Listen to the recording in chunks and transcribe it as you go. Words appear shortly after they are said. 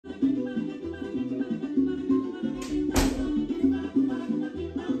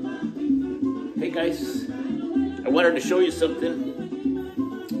Hey guys, I wanted to show you something.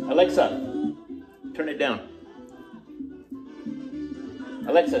 Alexa, turn it down.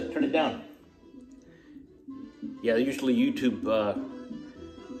 Alexa, turn it down. Yeah, usually YouTube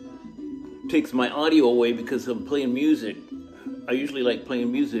takes my audio away because I'm playing music. I usually like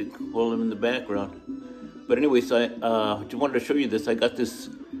playing music while I'm in the background. But anyways, I just wanted to show you this. I got this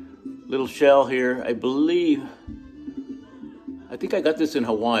little shell here. I think I got this in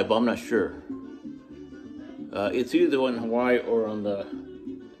Hawaii, but I'm not sure. It's either in Hawaii or on the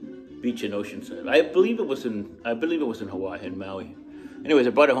beach in Oceanside. I believe it was in Hawaii, in Maui. Anyways, I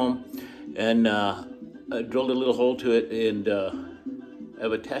brought it home and I drilled a little hole to it, and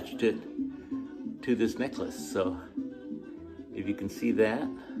I've attached it to this necklace. So if you can see that.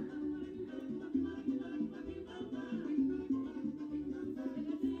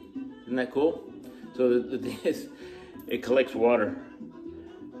 Isn't that cool? So the thing is, it collects water.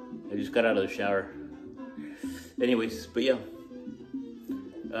 I just got out of the shower. Anyways, but yeah.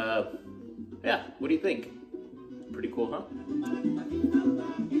 Yeah, what do you think? Pretty cool, huh?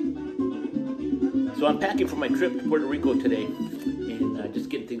 So I'm packing for my trip to Puerto Rico today and just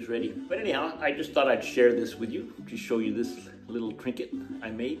getting things ready. But anyhow, I just thought I'd share this with you, to show you this little trinket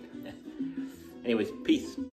I made. Anyways, peace.